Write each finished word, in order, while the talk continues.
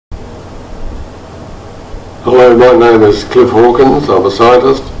Hello, my name is Cliff Hawkins. I'm a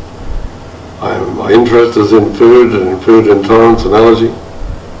scientist. My interest is in food and in food intolerance and allergy,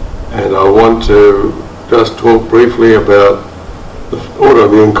 and I want to just talk briefly about the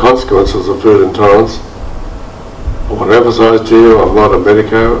autoimmune consequences of food intolerance. I want to emphasize to you I'm not a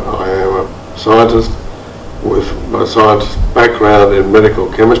medico. I am a scientist with my science background in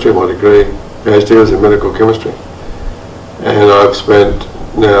medical chemistry. My degree, PhD, was in medical chemistry, and I've spent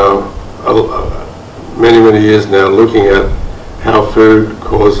now many years now looking at how food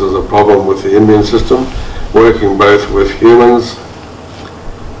causes a problem with the immune system, working both with humans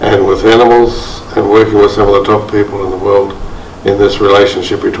and with animals, and working with some of the top people in the world in this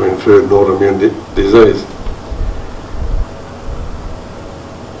relationship between food and autoimmune disease.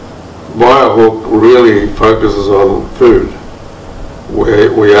 BioHawk really focuses on food.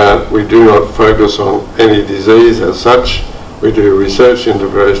 We do not focus on any disease as such. We do research into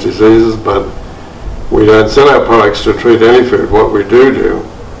various diseases, but we don't sell our products to treat any food. What we do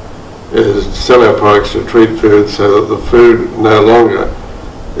is sell our products to treat food so that the food no longer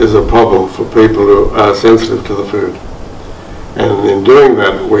is a problem for people who are sensitive to the food. And in doing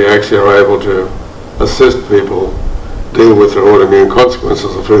that, we actually are able to assist people deal with the autoimmune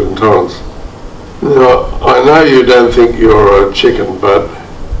consequences of food intolerance. Now, I know you don't think you're a chicken, but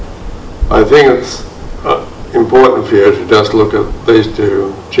I think it's important for you to just look at these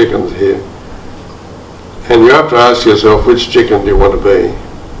two chickens here. And you have to ask yourself, which chicken do you want to be?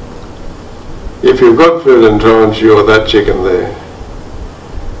 If you've got food intolerance, you're that chicken there.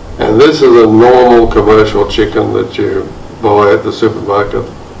 And this is a normal commercial chicken that you buy at the supermarket.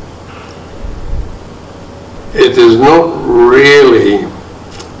 It is not really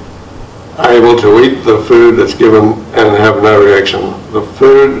able to eat the food that's given and have no reaction. The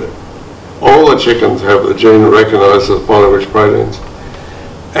food, all the chickens have the gene recognized as poly-rich proteins,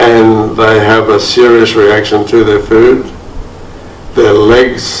 and they have a serious reaction to their food. Their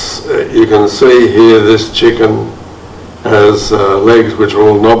legs, you can see here, this chicken has legs which are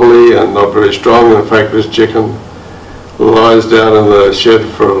all knobbly and not very strong. In fact, this chicken lies down in the shed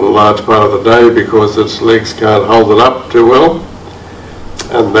for a large part of the day because its legs can't hold it up too well,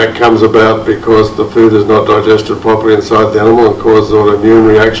 and that comes about because the food is not digested properly inside the animal and causes autoimmune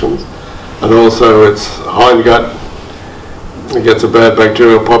reactions. And also its hindgut, it gets a bad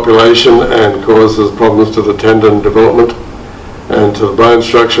bacterial population and causes problems to the tendon development and to the bone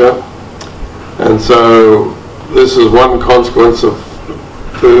structure. And so this is one consequence of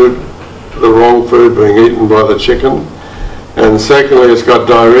food, the wrong food being eaten by the chicken. And secondly, it's got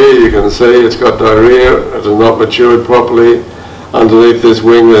diarrhea. You can see it's got diarrhea. It is not matured properly. Underneath this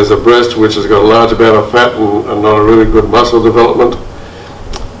wing there's a breast which has got a large amount of fat and not a really good muscle development.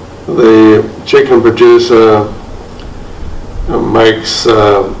 The chicken producer makes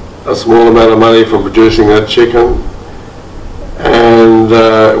a small amount of money from producing that chicken, and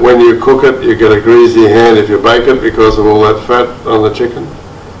when you cook it you get a greasy hand if you bake it because of all that fat on the chicken.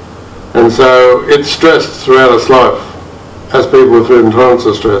 And so it's stressed throughout its life, as people with food intolerance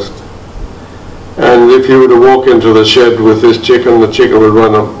are stressed. And if you were to walk into the shed with this chicken, the chicken would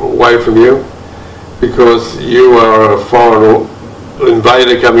run away from you because you are a foreign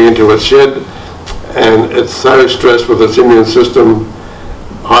invader coming into its shed, and it's so stressed with its immune system,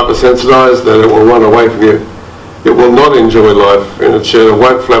 hypersensitized, that it will run away from you. It will not enjoy life in its shed. It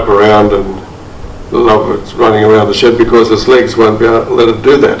won't flap around and love its running around the shed because its legs won't be able to let it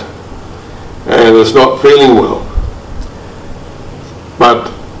do that. And it's not feeling well. But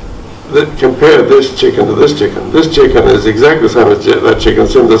compare this chicken to this chicken. This chicken is exactly the same as that chicken.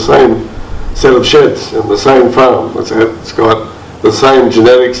 It's in the same set of sheds, in the same farm. It's got the same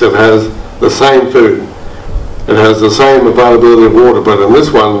genetics, it has the same food, it has the same availability of water, but in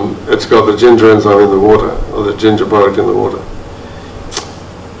this one it's got the ginger enzyme in the water, or the ginger product in the water.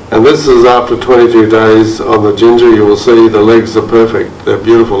 And this is after 22 days on the ginger. You will see the legs are perfect. They're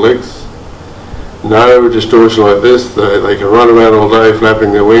beautiful legs. No distortion like this. They can run around all day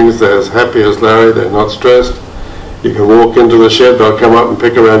flapping their wings. They're as happy as Larry. They're not stressed. You can walk into the shed, they'll come up and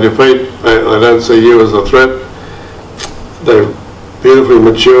pick around your feet. They don't see you as a threat. They're beautifully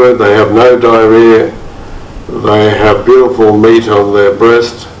matured. They have no diarrhea. They have beautiful meat on their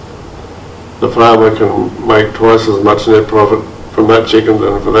breast. The farmer can make twice as much net profit from that chicken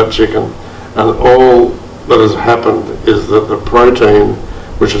than for that chicken. And all that has happened is that the protein,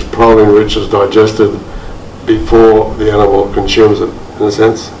 which is proline rich, is digested before the animal consumes it, in a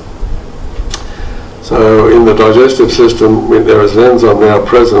sense. So in the digestive system, there is an enzyme now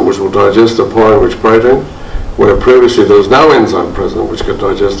present which will digest the proline rich protein, where previously there was no enzyme present which could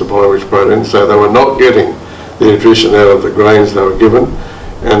digest the proline rich protein, so they were not getting the nutrition out of the grains they were given.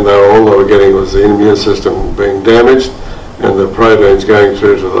 and all they were getting was the immune system being damaged and the proteins going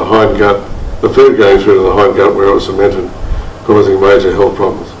through to the hindgut, the food going through to the hindgut where it was cemented, causing major health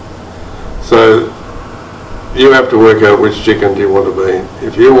problems. So you have to work out which chicken do you want to be.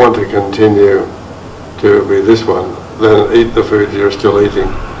 If you want to continue to be this one, then eat the food you're still eating.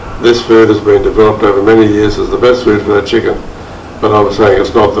 This food has been developed over many years as the best food for that chicken, but I'm saying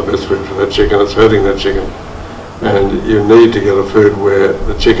it's not the best food for that chicken, it's hurting that chicken. And you need to get a food where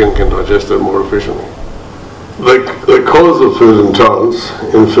the chicken can digest it more efficiently. The cause of food intolerance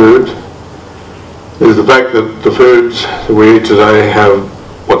in food is the fact that the foods that we eat today have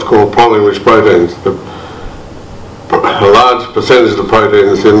what's called protein-rich proteins. A large percentage of the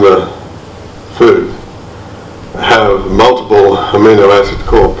proteins in the food have multiple amino acids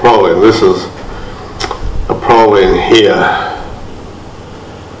called proline. This is a proline here.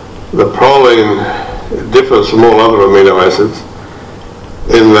 The proline differs from all other amino acids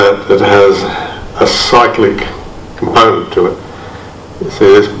in that it has a cyclic component to it. You see,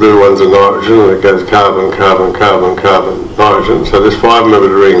 this blue one's a nitrogen, and it goes carbon, carbon, carbon, carbon, nitrogen. So this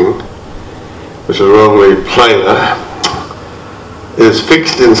 5-membered ring, which is relatively planar, is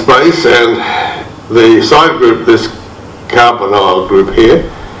fixed in space, and the side group, this carbonyl group here,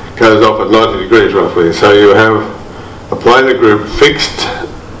 goes off at 90 degrees roughly. So you have a planar group fixed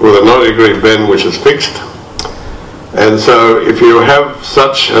with a 90-degree bend which is fixed. And so if you have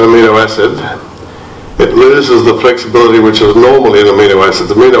such an amino acid, it loses the flexibility which is normally in amino acids.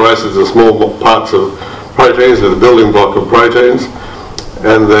 Amino acids are small parts of proteins, they're the building block of proteins,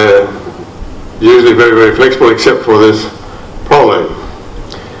 and they're usually very, very flexible except for this proline.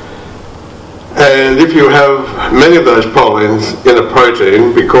 And if you have many of those prolines in a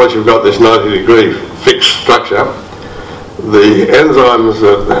protein, because you've got this 90-degree fixed structure, the enzymes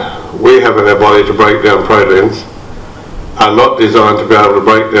that we have in our body to break down proteins are not designed to be able to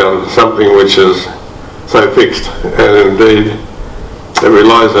break down something which is so fixed, and indeed they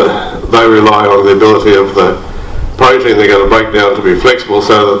rely on the ability of the protein they're going to break down to be flexible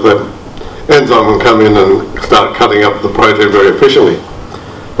so that the enzyme can come in and start cutting up the protein very efficiently.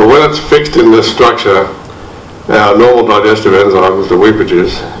 But when it's fixed in this structure, our normal digestive enzymes that we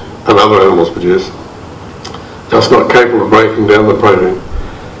produce and other animals produce, just not capable of breaking down the protein.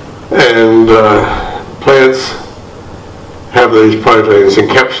 And plants have these proteins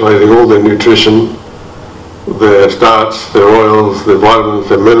encapsulating all their nutrition, their starch, their oils, their vitamins,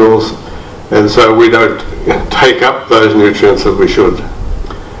 their minerals, and so we don't take up those nutrients that we should.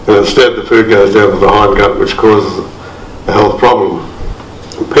 And instead the food goes down to the hindgut, which causes a health problem.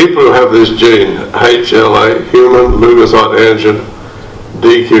 People who have this gene, HLA, human leukocyte antigen,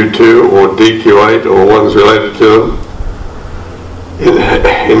 DQ2 or DQ8 or ones related to them,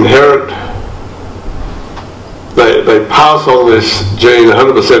 inherit, they pass on this gene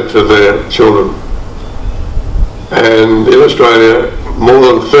 100% to their children. And in Australia, more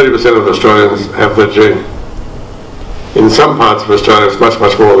than 30% of Australians have that gene. In some parts of Australia, it's much,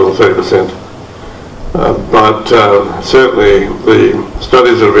 much more than 30%. But certainly the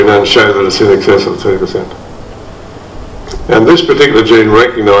studies that have been done show that it's in excess of 30%. And this particular gene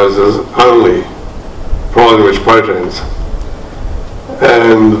recognises only proline-rich proteins.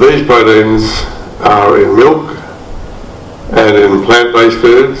 And these proteins are in milk and in plant-based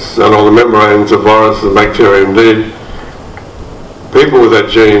foods and on the membranes of viruses and bacteria. Indeed, people with that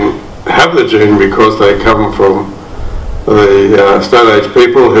gene have the gene because they come from the Stone Age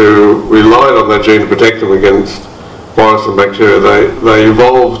people who relied on that gene to protect them against virus and bacteria. They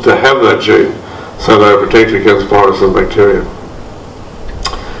evolved to have that gene, so they were protected against virus and bacteria.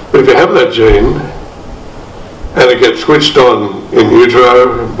 But if you have that gene and it gets switched on in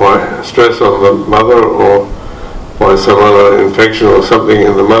utero by stress on the mother or by some other infection or something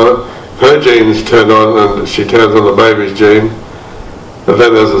in the mother, if her gene's turned on and she turns on the baby's gene, and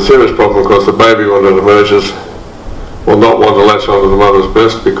then there's a serious problem because the baby, when it emerges, will not want to latch onto the mother's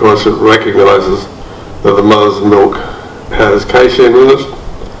breast because it recognises that the mother's milk has casein in it,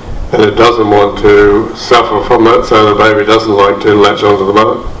 and it doesn't want to suffer from that, so the baby doesn't like to latch onto the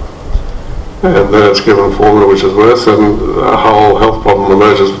mother. And then it's given formula which is worse, and a whole health problem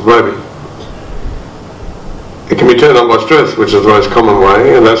emerges for the baby. It can be turned on by stress, which is the most common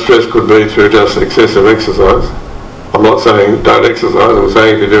way, and that stress could be through just excessive exercise. I'm not saying don't exercise, I'm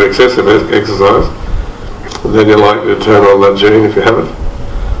saying if you do excessive exercise, then you're likely to turn on that gene if you have it.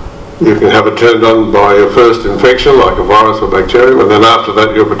 You can have it turned on by your first infection, like a virus or bacterium, and then after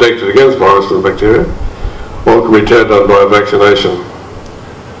that you're protected against viruses and bacteria. Or it can be turned on by a vaccination.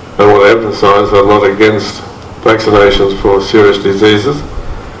 I want to emphasise I'm not against vaccinations for serious diseases.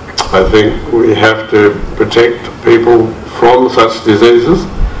 I think we have to protect people from such diseases,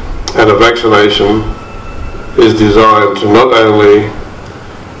 And a vaccination is designed to not only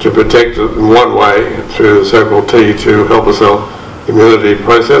to protect it in one way through the so-called T2 helper cell immunity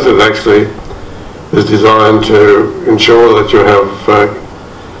process, it actually is designed to ensure that you have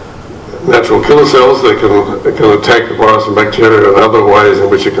natural killer cells that can attack the virus and bacteria and other ways in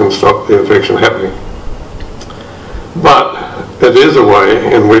which it can stop the infection happening. But it is a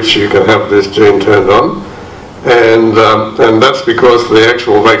way in which you can have this gene turned on, and that's because the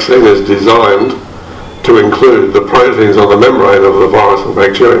actual vaccine is designed to include the proteins on the membrane of the virus and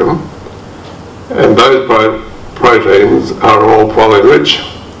bacterium, and those proteins are all proline rich.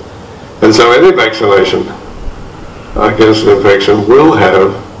 And so any vaccination against an infection will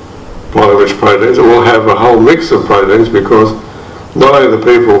have proline rich proteins. It will have a whole mix of proteins, because not only the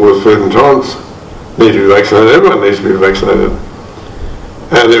people with food intolerance need to be vaccinated, everyone needs to be vaccinated.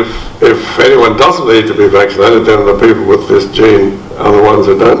 And if anyone doesn't need to be vaccinated, then the people with this gene are the ones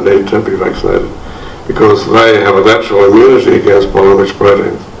that don't need to be vaccinated, because they have a natural immunity against proline rich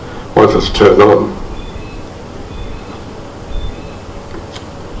proteins once it's turned on.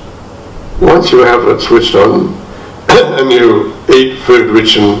 Once you have it switched on and you eat food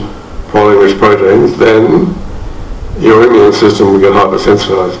rich in proline rich proteins, then your immune system will get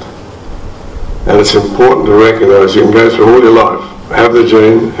hypersensitized. And it's important to recognise you can go through all your life, have the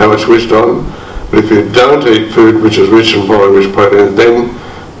gene, have it switched on, but if you don't eat food which is rich in proline rich proteins, then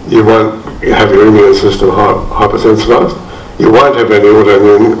you won't have your immune system hypersensitized. You won't have any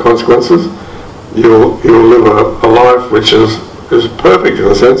autoimmune consequences. You'll live a life which is perfect in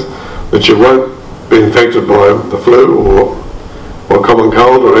a sense, that you won't be infected by the flu or common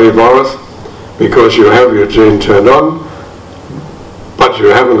cold or any virus, because you have your gene turned on, but you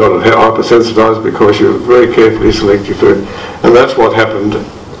haven't got it hypersensitized because you very carefully select your food. And that's what happened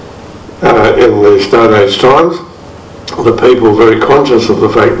in the Stone Age times. The people were very conscious of the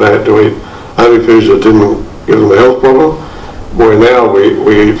fact they had to eat only foods that didn't give them a health problem, where now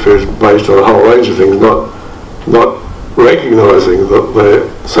we eat foods based on a whole range of things, not recognising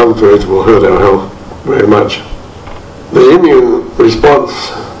that some foods will hurt our health very much. The immune response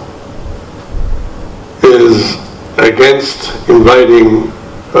is against invading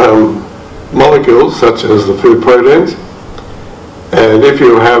molecules such as the food proteins, and if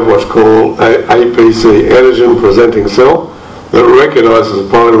you have what's called a APC, antigen presenting cell, that recognises the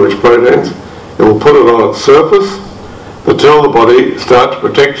proline rich proteins, it will put it on its surface to tell the body, start to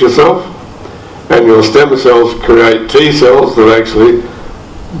protect yourself, and your stem cells create T cells that actually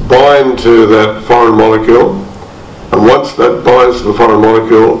bind to that foreign molecule, and once that binds to the foreign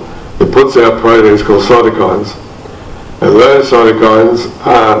molecule, it puts out proteins called cytokines. And those cytokines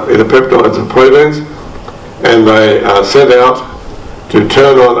are either peptides or proteins, and they are sent out to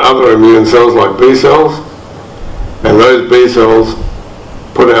turn on other immune cells like B cells, and those B cells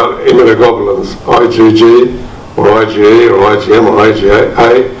put out immunoglobulins, IgG or IgE or IgM or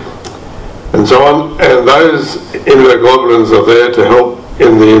IgA, and so on, and those immunoglobulins are there to help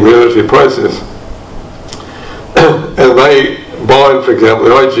in the immunity process. And they bind, for example,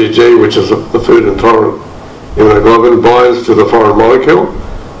 the IgG, which is the food intolerant immunoglobulin, binds to the foreign molecule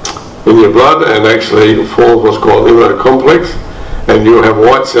in your blood and actually forms what's called an immunocomplex, and you have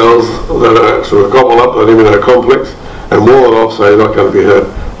white cells that are sort of gobble up that immunocomplex and wall it off so you're not going to be hurt.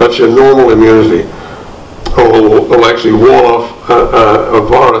 That's your normal immunity. Will actually wall off a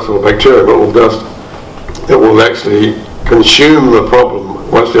virus or bacteria, but it will actually consume the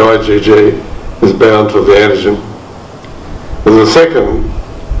problem once the IgG is bound to the antigen. There's a second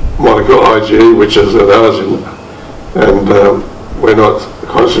molecule, IgE, which is an allergen, and we're not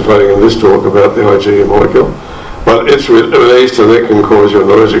concentrating in this talk about the IgE molecule, but it's released and it can cause you an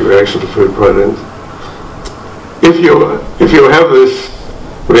allergic reaction to food proteins. If you have this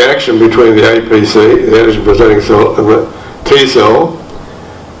reaction between the APC, the antigen presenting cell, and the T cell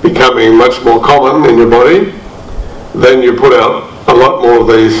becoming much more common in your body, then you put out a lot more of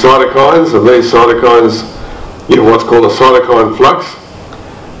these cytokines, and these cytokines, you have what's called a cytokine flux,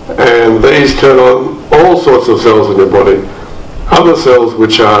 and these turn on all sorts of cells in your body. Other cells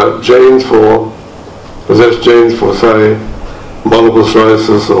which are possess genes for, say, multiple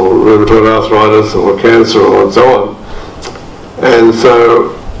sclerosis or rheumatoid arthritis or cancer and so on. And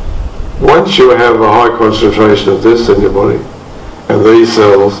so once you have a high concentration of this in your body and these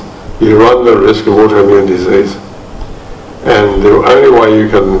cells, you run the risk of autoimmune disease. And the only way you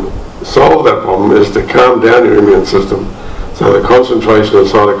can solve that problem is to calm down your immune system so the concentration of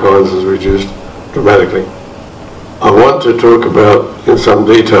cytokines is reduced dramatically. I want to talk about in some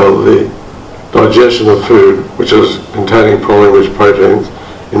detail the digestion of food, which is containing proline rich proteins,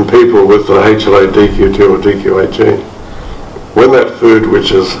 in people with the HLA-DQ2 or DQ8 gene. When that food,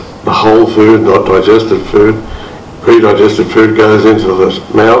 which is the the whole food, not digested food. Pre-digested food goes into the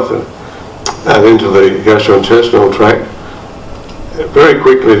mouth and into the gastrointestinal tract. Very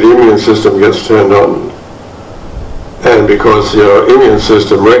quickly the immune system gets turned on, and because your immune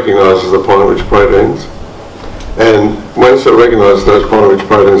system recognises the pollen-rich proteins, and once it recognises those pollen-rich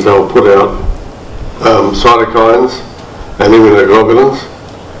proteins, they'll put out cytokines and immunoglobulins,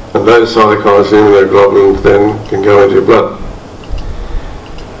 and those cytokines and immunoglobulins then can go into your blood.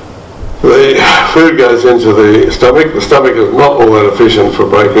 The food goes into the stomach. The stomach is not all that efficient for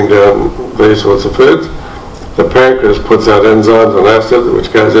breaking down these sorts of foods. The pancreas puts out enzymes and acid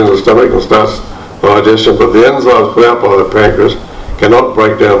which goes into the stomach and starts digestion, but the enzymes put out by the pancreas cannot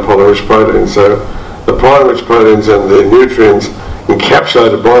break down pollen-rich proteins. So the pollen-rich proteins and the nutrients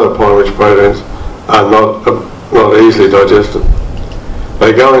encapsulated by the pollen-rich proteins are not easily digested.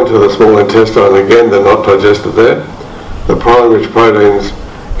 They go into the small intestine, and again they're not digested there. The pollen-rich proteins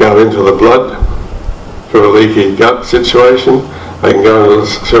go into the blood through a leaky gut situation. They can go into the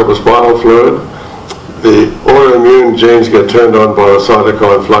cerebrospinal fluid. The autoimmune genes get turned on by a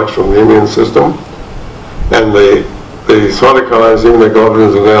cytokine flux from the immune system, and the cytokines,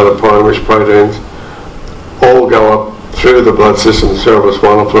 immunoglobulins, and now the pollen-rich proteins all go up through the blood system, the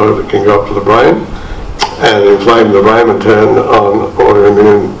cerebrospinal fluid. It can go up to the brain and inflame the brain and turn on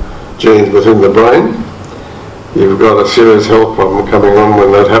autoimmune genes within the brain. You've got a serious health problem coming on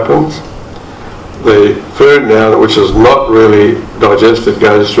when that happens. The food now, which is not really digested,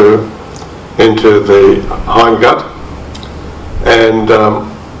 goes through into the hindgut, and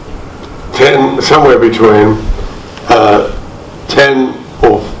somewhere between 10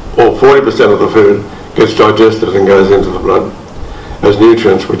 or 40% of the food gets digested and goes into the blood as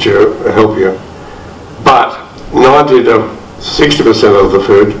nutrients which help you. But 90 to 60% of the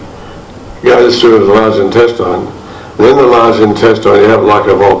food goes through the large intestine. And in the large intestine you have like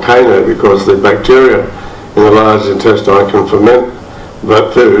a volcano, because the bacteria in the large intestine can ferment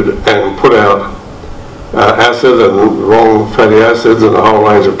that food and put out acid and wrong fatty acids and a whole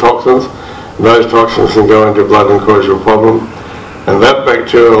range of toxins. And those toxins can go into your blood and cause you a problem. And that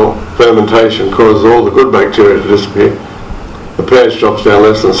bacterial fermentation causes all the good bacteria to disappear. The pH drops down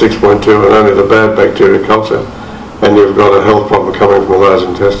less than 6.2 and only the bad bacteria culture, and you've got a health problem coming from the large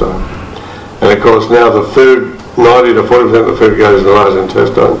intestine. And of course now the food, 90 to 40% of the food goes in the large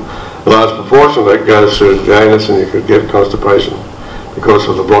intestine. A large proportion of that goes through the anus, and you could get constipation because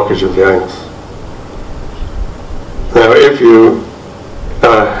of the blockage of the anus. Now if you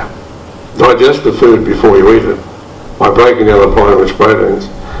digest the food before you eat it, by breaking down the pollen-rich proteins,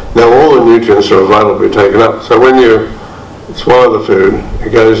 now all the nutrients are available to be taken up. So when you swallow the food,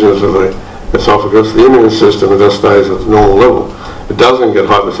 it goes into the esophagus, the immune system just stays at the normal level. It doesn't get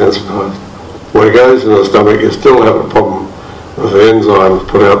hypersensitized. When it goes into the stomach, you still have a problem with the enzymes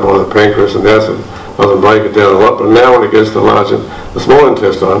put out by the pancreas, and the acid doesn't break it down a lot. But now when it gets to the small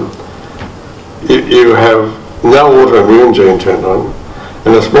intestine, you have no autoimmune gene turned on,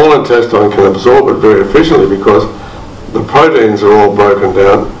 and the small intestine can absorb it very efficiently because the proteins are all broken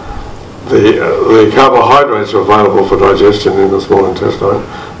down. The carbohydrates are available for digestion in the small intestine.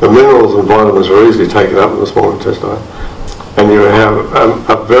 The minerals and vitamins are easily taken up in the small intestine. And you have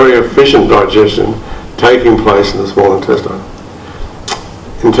a very efficient digestion taking place in the small intestine.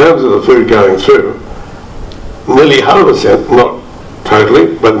 In terms of the food going through, nearly 100%, not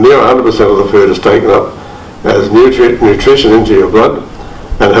totally, but near 100% of the food is taken up as nutrition into your blood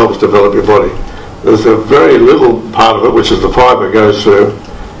and helps develop your body. There's a very little part of it, which is the fibre, goes through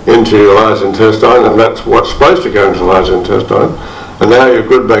into your large intestine, and that's what's supposed to go into the large intestine. And now your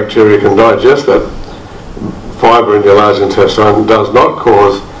good bacteria can digest that fibre in your large intestine. It does not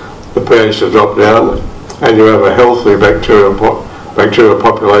cause the pH to drop down, and you have a healthy bacterial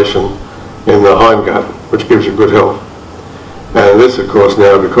population in the hindgut, which gives you good health. And this, of course,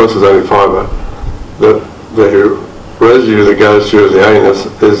 now, because there's only fibre, the residue that goes through the anus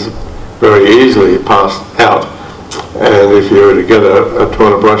is very easily passed out. And if you were to get a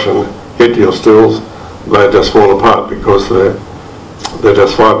toilet brush and hit your stools, they just fall apart because they're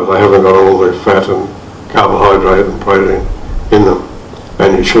just fibre. They haven't got all the fat and carbohydrate and protein in them,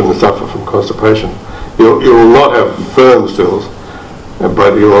 and you shouldn't suffer from constipation. You will not have firm stools,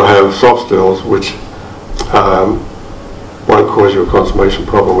 but you will have soft stools, which won't cause you a constipation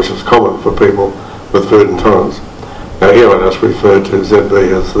problem, which is common for people with food intolerance. Now here I just referred to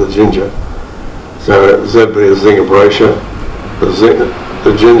ZB as the ginger. So ZB is zingiberacea.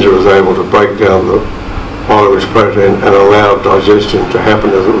 The ginger is able to break down the pollen-rich protein and allow digestion to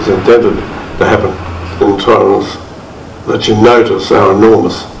happen as it was intended to happen. Intolerance that you notice are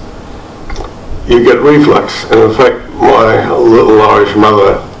enormous. You get reflux, and in fact my little Irish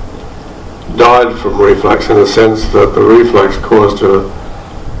mother died from reflux, in the sense that the reflux caused a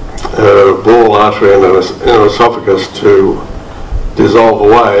ball artery in her esophagus to dissolve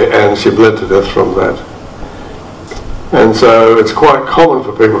away, and she bled to death from that. And so it's quite common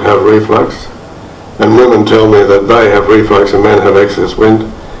for people to have reflux, and women tell me that they have reflux and men have excess wind,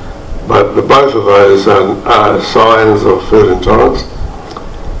 but both of those are signs of food intolerance.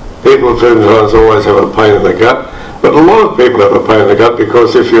 People with food intolerance always have a pain in the gut, but a lot of people have a pain in the gut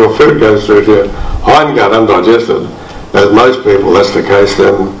because if your food goes through to your hindgut undigested, as most people that's the case,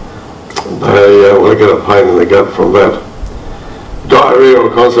 then they will get a pain in the gut from that. Diarrhea or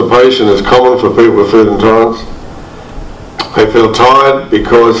constipation is common for people with food intolerance. They feel tired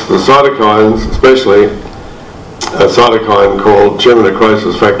because the cytokines, especially a cytokine called tumor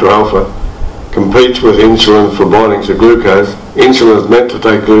necrosis factor alpha, competes with insulin for binding to glucose. Insulin is meant to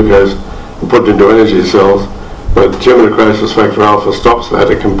take glucose and put it into energy cells, but tumor necrosis factor alpha stops that.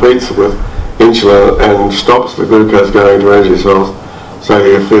 It competes with insulin and stops the glucose going to energy cells, so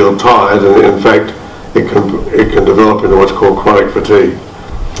you feel tired, and in fact it can develop into what's called chronic fatigue.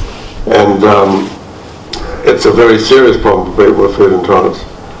 And it's a very serious problem for people with food intolerance.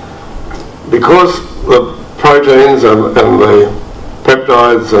 Because the proteins and the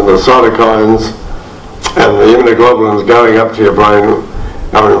peptides and the cytokines and the immunoglobulins going up to your brain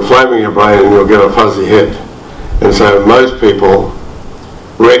are inflaming your brain, and you'll get a fuzzy head. And so most people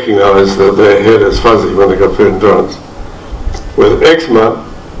recognise that their head is fuzzy when they've got food intolerance. With eczema,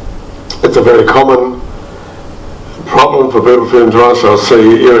 it's a very common problem for people with food intolerance. I'll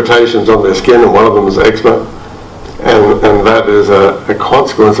see irritations on their skin, and one of them is eczema, and that is a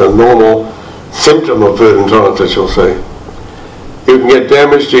consequence, a normal symptom of food intolerance that you'll see. You can get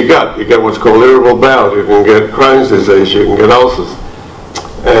damage to your gut. You get what's called irritable bowel. You can get Crohn's disease. You can get ulcers.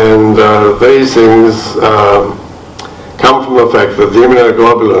 And these things come from the fact that the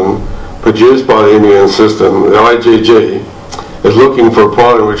immunoglobulin produced by the immune system, the IgG, is looking for a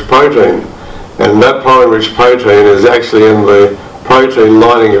protein-rich protein. And that protein-rich protein is actually in the protein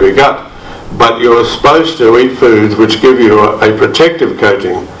lining of your gut. But you're supposed to eat foods which give you a protective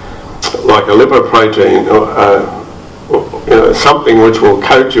coating, like a lipoprotein, or something which will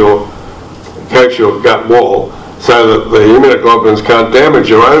coat your gut wall, so that the immunoglobulins can't damage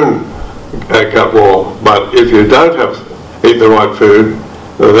your own gut wall. But if you don't eat the right food,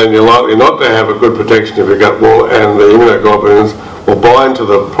 then you're likely not to have a good protection of your gut wall, and the immunoglobulins will bind to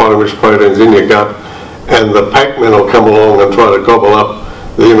the protein-rich proteins in your gut, and the pac-man will come along and try to gobble up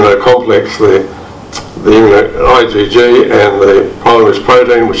the immunocomplex, the IgG and the protein-rich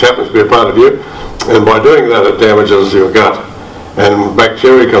protein, which happens to be a part of you, and by doing that it damages your gut. And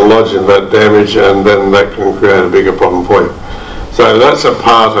bacteria can lodge in that damage, and then that can create a bigger problem for you. So that's a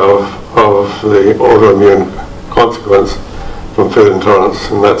part of the autoimmune consequence from food intolerance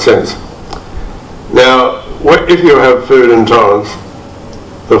in that sense. Now, if you have food intolerance,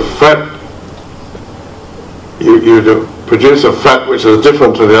 the fat, you produce a fat which is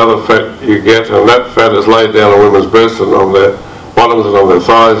different to the other fat you get, and that fat is laid down on women's breasts and on their bottoms and on their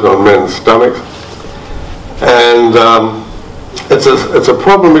thighs and on men's stomachs. And it's a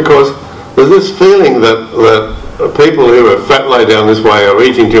problem because there's this feeling that people who have fat laid down this way are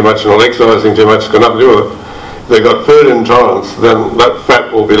eating too much and not exercising too much. It's got nothing to do with it. If they've got food intolerance, then that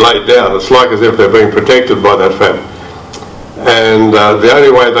fat will be laid down. It's like as if they're being protected by that fat. And the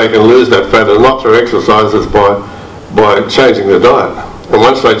only way they can lose that fat is not through exercise, is by changing their diet. And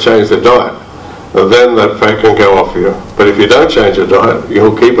once they change their diet, then that fat can go off you. But if you don't change your diet,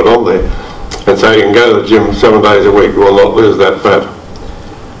 you'll keep it on there. And so you can go to the gym 7 days a week, you will not lose that fat.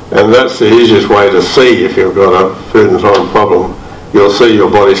 And that's the easiest way to see if you've got a food intolerant problem. You'll see your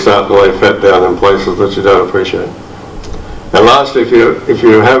body start to lay fat down in places that you don't appreciate. And lastly, if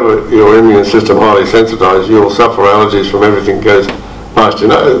you have your immune system highly sensitized, you'll suffer allergies from everything that goes past your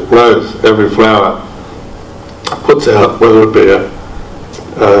nose. Every flower puts out, whether it be a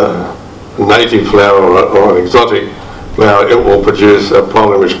native flower or an exotic flower, it will produce a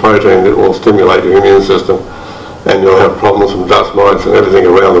pollen-rich protein that will stimulate your immune system, and you'll have problems from dust mites and everything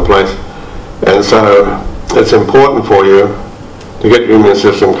around the place. And so it's important for you to get your immune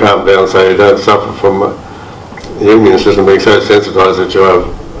system calmed down so you don't suffer from the immune system being so sensitized that you have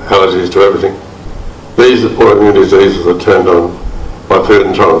allergies to everything. These autoimmune diseases are turned on by food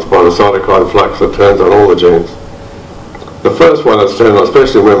intolerance, by the cytokine flux that turns on all the genes. The first one that's turned on,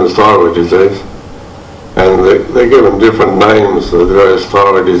 especially women's thyroid disease, and they're given different names, the various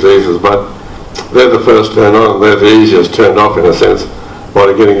thyroid diseases, but they're the first turned on, and they're the easiest turned off in a sense,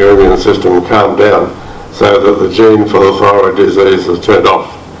 by getting your immune system calmed down so that the gene for the thyroid disease is turned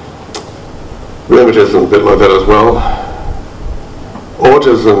off. Rheumatism is a bit like that as well.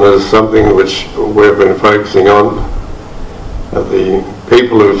 autism is something which we've been focusing on. The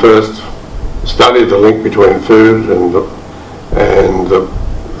people who first studied the link between food and the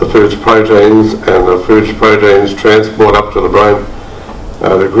food's proteins and the food's proteins transport up to the brain.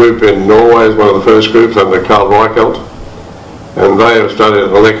 The group in Norway is one of the first groups under Carl Reichelt, and they have studied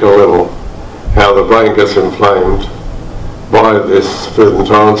at molecular level how the brain gets inflamed by this food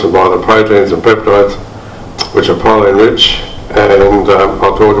intolerance and by the proteins and peptides which are proline rich, and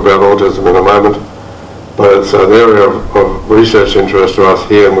I'll talk about autism in a moment, but it's an area of research interest to us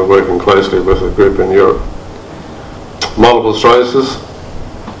here, and we're working closely with a group in Europe. Multiple sclerosis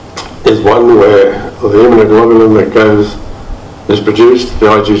is one where the immunoglobulin that is produced, the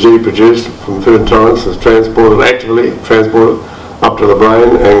IgG produced from food intolerance, is actively transported up to the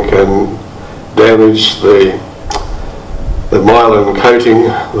brain and can damage the myelin coating,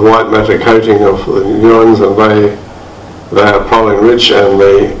 the white matter coating of the neurons, and they are proline rich, and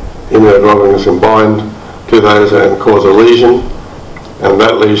the immunoglobulins can bind to those and cause a lesion, and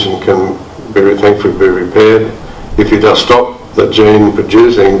that lesion can thankfully be repaired. If you just stop the gene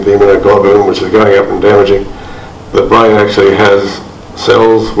producing the immunoglobulin, which is going up and damaging, the brain actually has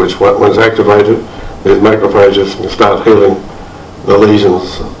cells which, when it's activated, these macrophages can start healing the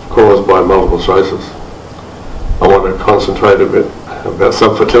lesions caused by multiple sclerosis. I want to concentrate a bit about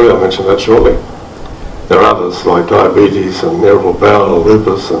subfertility. I'll mention that shortly. There are others like diabetes and irritable bowel,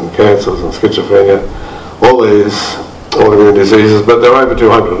 lupus and cancers and schizophrenia, all these autoimmune diseases, but there are over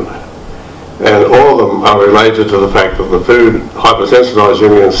 200. And all of them are related to the fact that the food hypersensitizes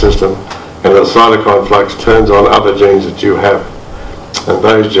your immune system, and the cytokine flux turns on other genes that you have. And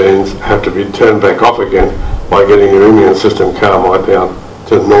those genes have to be turned back off again by getting your immune system calm right down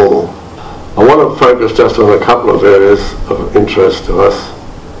to normal. I want to focus just on a couple of areas of interest to us.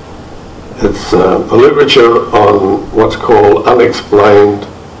 It's the literature on what's called unexplained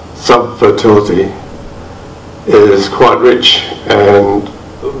subfertility is quite rich, and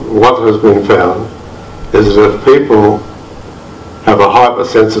what has been found is that if people have a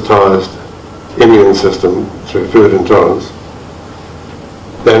hypersensitized immune system through food intolerance,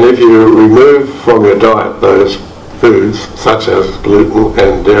 then if you remove from your diet those foods such as gluten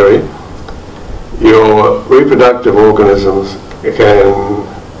and dairy, your reproductive organisms can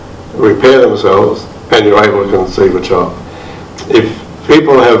repair themselves and you're able to conceive a child. If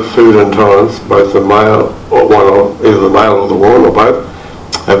people have food intolerance, both the male or either the male or the woman or both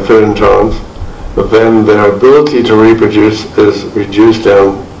have food intolerance, then their ability to reproduce is reduced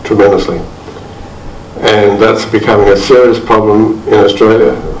down tremendously. And that's becoming a serious problem in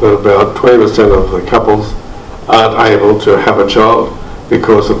Australia, that about 20% of the couples aren't able to have a child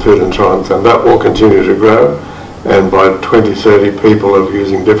because of food intolerance, and that will continue to grow. And by 2030, people are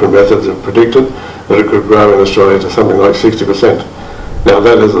using different methods have predicted that it could grow in Australia to something like 60%. Now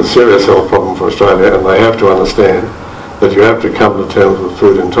that is a serious health problem for Australia, and they have to understand that you have to come to terms with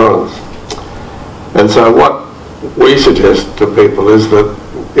food intolerance. And so what we suggest to people is that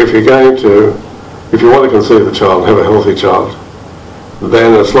if you want to conceive a child and have a healthy child,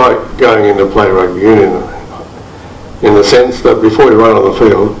 then it's like going into play rugby union, in the sense that before you run on the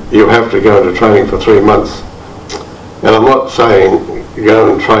field, you have to go into training for 3 months. And I'm not saying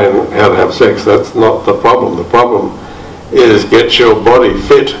go and train how to have sex, that's not the problem. The problem is get your body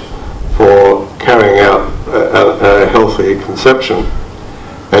fit for carrying out a healthy conception.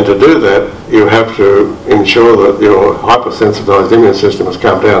 And to do that, you have to ensure that your hypersensitized immune system has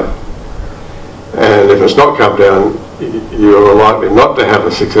come down. And if it's not come down, you're likely not to have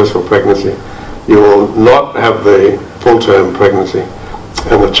a successful pregnancy. You will not have the full-term pregnancy,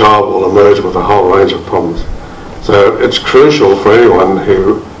 and the child will emerge with a whole range of problems. So it's crucial for anyone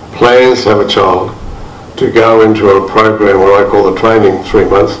who plans to have a child to go into a program where I call the training 3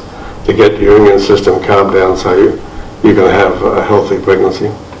 months to get your immune system calmed down so you can have a healthy pregnancy.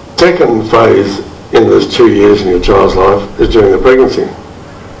 Second phase in this 2 years in your child's life is during the pregnancy.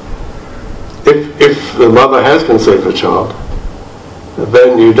 If the mother has conceived a child,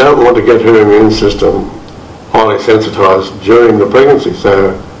 then you don't want to get her immune system highly sensitized during the pregnancy.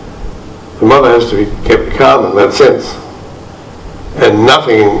 So the mother has to be kept calm in that sense. And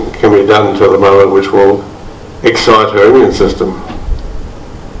nothing can be done to the mother which will excite her immune system.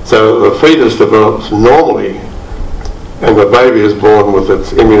 So the fetus develops normally, and the baby is born with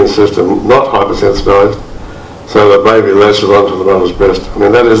its immune system not hypersensitized, so the baby latches onto the mother's breast. I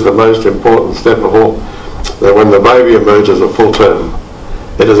mean, that is the most important step of all, that when the baby emerges at full term,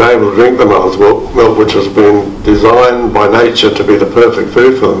 it is able to drink the mother's milk, which has been designed by nature to be the perfect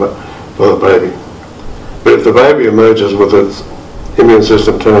food for the baby. But if the baby emerges with its immune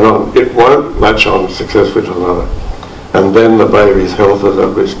system turned on, it won't latch on successfully to the mother. and then the baby's health is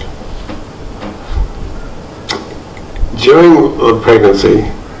at risk. During the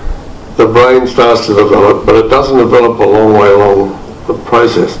pregnancy, the brain starts to develop, but it doesn't develop a long way along the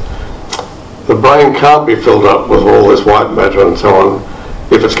process. The brain can't be filled up with all this white matter and so on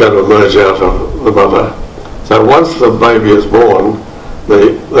if it's going to emerge out of the mother. So once the baby is born,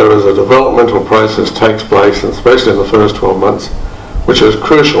 there is a developmental process takes place, and especially in the first 12 months, which is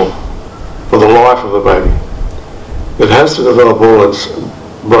crucial for the life of the baby. It has to develop all its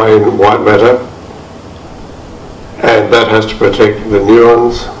brain white matter, and that has to protect the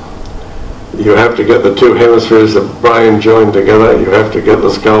neurons. You have to get the two hemispheres of the brain joined together. You have to get the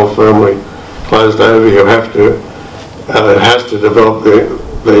skull firmly closed over. You have to, it has to develop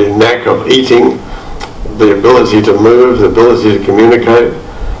the knack of eating, the ability to move, the ability to communicate.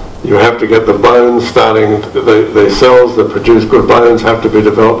 You have to get the bones starting, the cells that produce good bones have to be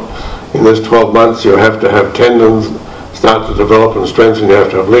developed. In this 12 months, you have to have tendons start to develop and strengthen. You have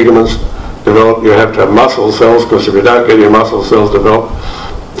to have ligaments develop. You have to have muscle cells, because if you don't get your muscle cells developed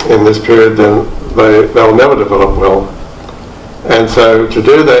in this period, then they'll never develop well. And so to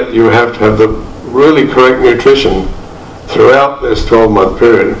do that, you have to have the really correct nutrition throughout this 12-month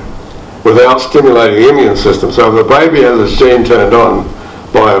period without stimulating the immune system. So if the baby has its gene turned on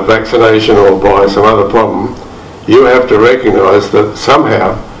by a vaccination or by some other problem, you have to recognize that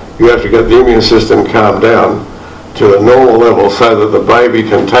somehow you have to get the immune system calmed down to a normal level so that the baby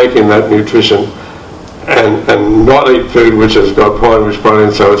can take in that nutrition and not eat food which has got primary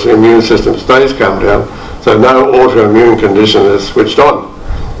protein, so its immune system stays calmed down, so no autoimmune condition is switched on.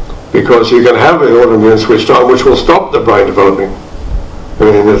 Because you can have the autoimmune switched on, which will stop the brain developing. I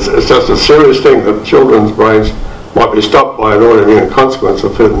mean, it's just a serious thing that children's brains might be stopped by an autoimmune consequence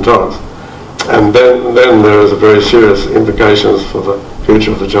of food intolerance. And then there is a very serious implications for the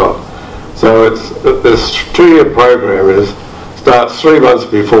future of the child. So this 2-year program starts 3 months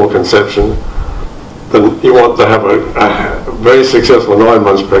before conception. Then you want to have a very successful 9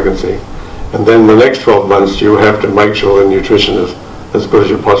 months pregnancy. And then the next 12 months you have to make sure the nutrition is as good as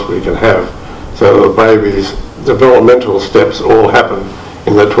you possibly can have. So the baby's developmental steps all happen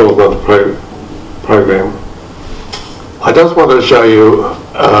in the 12-month program. I just want to show you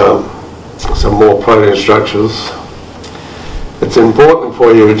some more protein structures. It's important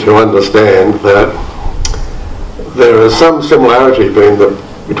for you to understand that there is some similarity between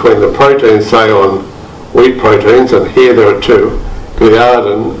the proteins, say on wheat proteins, and here there are two,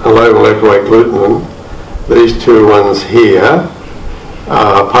 gliadin and low molecular weight glutenin. These two ones here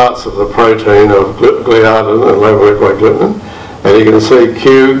are parts of the protein of gliadin and low molecular weight glutenin. And you can see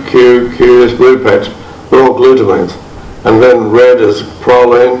Q is blue patch, they're all glutamines. And then red is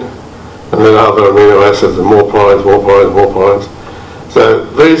proline, and then other amino acids, and more prolines, more prolines, more prolines. So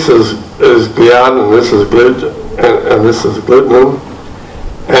this is gliadin, and this is and this is glutenin.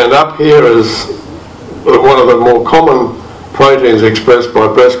 And up here is one of the more common proteins expressed by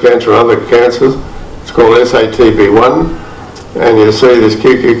breast cancer and other cancers. It's called SATB1. And you see this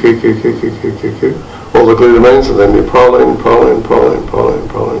Q, all the glutamines, and then your proline.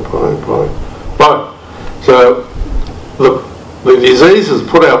 So the diseases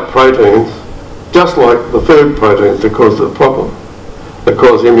put out proteins just like the food proteins that cause the problem, that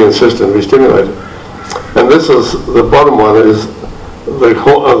cause the immune system to be stimulated. And this is, the bottom one is the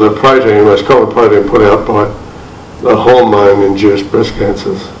protein, most common protein put out by the hormone-induced breast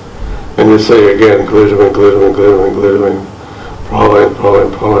cancers. And you see again glutamine,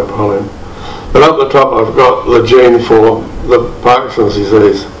 proline. But up the top I've got the gene for the Parkinson's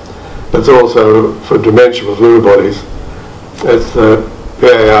disease. It's also for dementia with Lewy bodies. It's the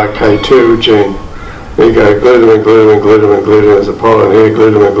PARK2 gene. There you go, glutamine, there's a proline here,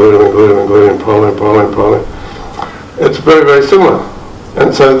 glutamine, proline. It's very, very similar.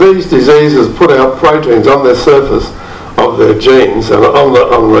 And so these diseases put out proteins on the surface of their genes and on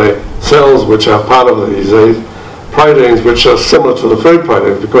the cells which are part of the disease, proteins which are similar to the food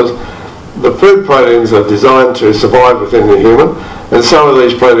proteins, because the food proteins are designed to survive within the human, and some of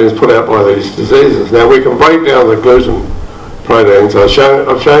these proteins put out by these diseases. Now we can break down the gluten proteins. I've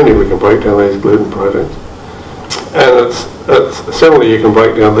shown you we can break down these gluten proteins, and it's similarly you can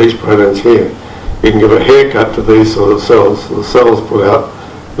break down these proteins here. You can give a haircut to these sort of cells. The cells put out,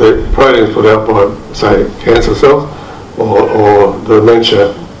 the proteins put out by, say, cancer cells or the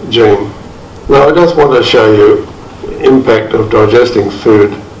dementia gene. Now I just want to show you the impact of digesting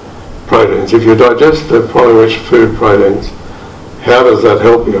food proteins. If you digest the poly-rich food proteins, how does that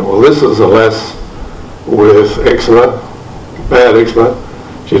help you? Well, this is a lass with eczema, bad eczema.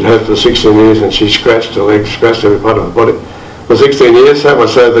 She'd had for 16 years, and she scratched her legs, scratched every part of her body for 16 years, so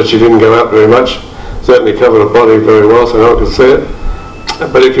much so that she didn't go out very much. certainly cover the body very well so no one can see it.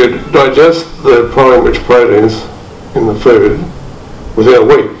 But if you digest the proline-rich proteins in the food, within a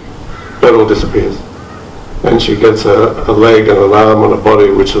week, that all disappears. And she gets a leg and an arm and a body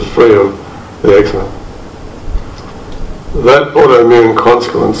which is free of the eczema. That autoimmune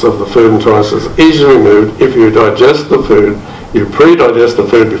consequence of the food intolerance is easily removed if you digest the food, you pre-digest the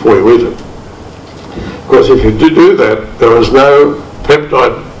food before you eat it. Because if you do that, there is no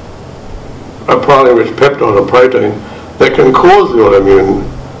peptide, a proline-rich peptide or protein that can cause the autoimmune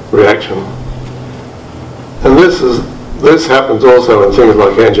reaction. And this happens also in things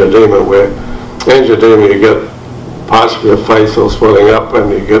like angioedema, where angioedema you get parts of your face all swelling up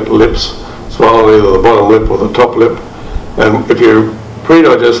and you get lips swollen, either the bottom lip or the top lip. And if you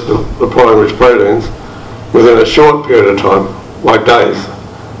pre-digest the proline-rich proteins, within a short period of time, like days,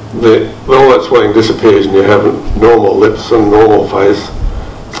 all that swelling disappears and you have normal lips and normal face,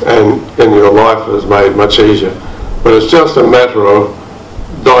 and your life is made much easier. But it's just a matter of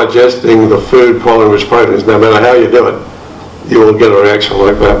digesting the food proline-rich proteins. No matter how you do it, you will get a reaction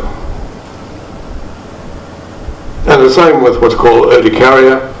like that. And the same with what's called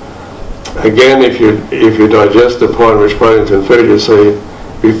urticaria. Again, if you digest the proline-rich proteins in food, you see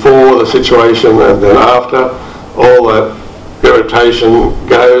before the situation and then after, all that irritation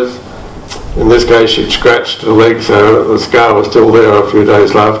goes. In this case, she'd scratched the leg, so the scar was still there a few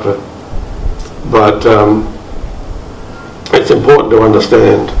days after. But it's important to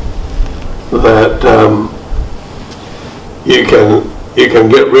understand that you can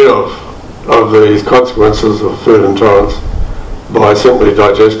get rid of these consequences of food intolerance by simply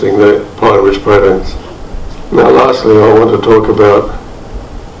digesting the proline-rich proteins. Now lastly, I want to talk about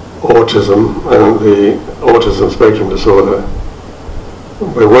autism and the autism spectrum disorder.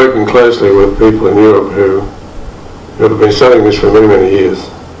 We're working closely with people in Europe who have been studying this for many, many years.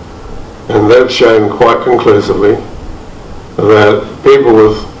 And they've shown quite conclusively that people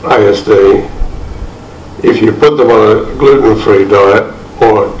with ASD, if you put them on a gluten-free diet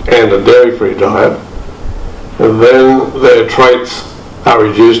and a dairy-free diet, then their traits are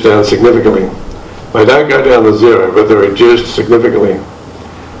reduced down significantly. They don't go down to zero, but they're reduced significantly.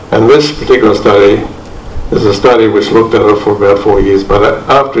 And this particular study is a study which looked at it for about 4 years, but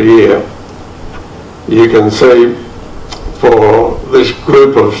after a year, you can see for this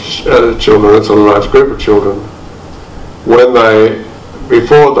group of children, it's a large group of children, when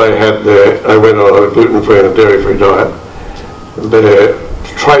before they went on a gluten-free and a dairy-free diet, their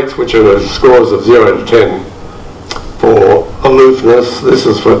traits, which are the scores of 0 to 10, for aloofness, this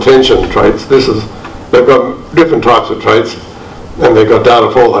is for attention traits, they've got different types of traits, and they've got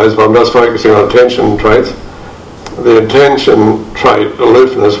data for all those, but I'm just focusing on attention traits. The attention trait,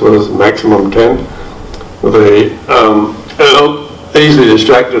 aloofness, was maximum 10. The easily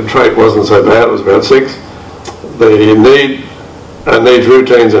distracted trait wasn't so bad, it was about 6. The needs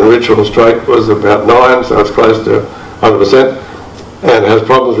routines and rituals trait was about 9, so it's close to 100%, and has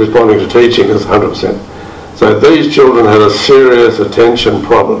problems responding to teaching is 100%. So these children had a serious attention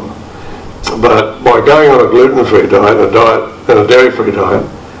problem. But by going on a gluten-free diet and a dairy-free diet,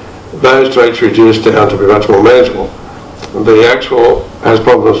 those traits reduced down to be much more manageable. The actual has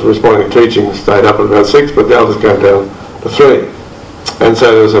problems responding to teaching stayed up at about 6, but the others came down to 3. And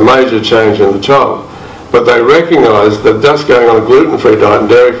so there was a major change in the child. But they recognised that just going on a gluten-free diet and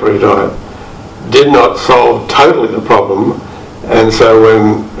dairy-free diet did not solve totally the problem. And so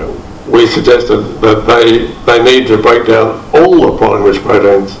when we suggested that they need to break down all the proline-rich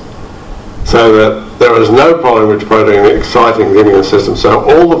proteins so that there is no proline-rich protein exciting the immune system, so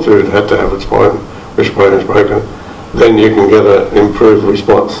all the food had to have its proline-rich proteins broken, then you can get an improved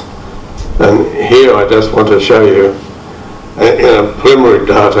response. And here I just want to show you, in a preliminary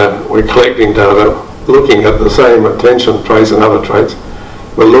data, we're collecting data, looking at the same attention traits and other traits.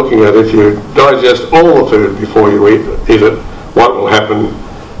 We're looking at if you digest all the food before you eat it, what will happen.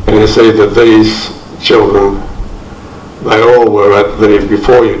 And you see that these children, they all were at the,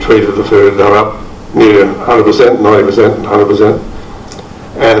 before you treated the food, they're up near 100%, 90%, and 100%.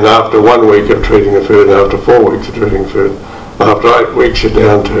 And after 1 week of treating the food, and after 4 weeks of treating the food, after 8 weeks you're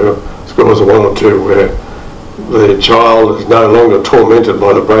down to scores of 1 or 2 where the child is no longer tormented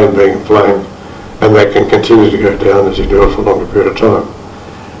by the brain being inflamed, and that can continue to go down as you do it for a longer period of time.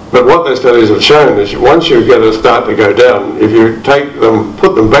 But what their studies have shown is once you get it start to go down, if you take them,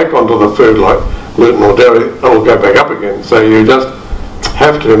 put them back onto the food like gluten or dairy, it will go back up again. So you just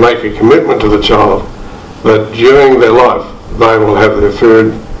have to make a commitment to the child that during their life they will have their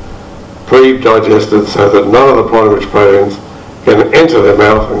food pre-digested so that none of the proline-rich proteins can enter their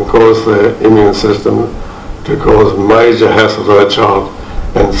mouth and cause their immune system to cause major hassle to that child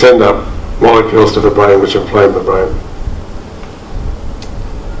and send up molecules to the brain which inflame the brain.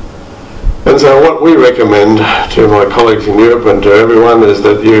 And so what we recommend to my colleagues in Europe and to everyone is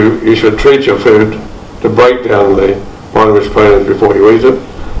that you should treat your food to break down the vitamin-rich proteins before you eat it,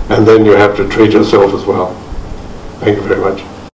 and then you have to treat yourself as well. Thank you very much.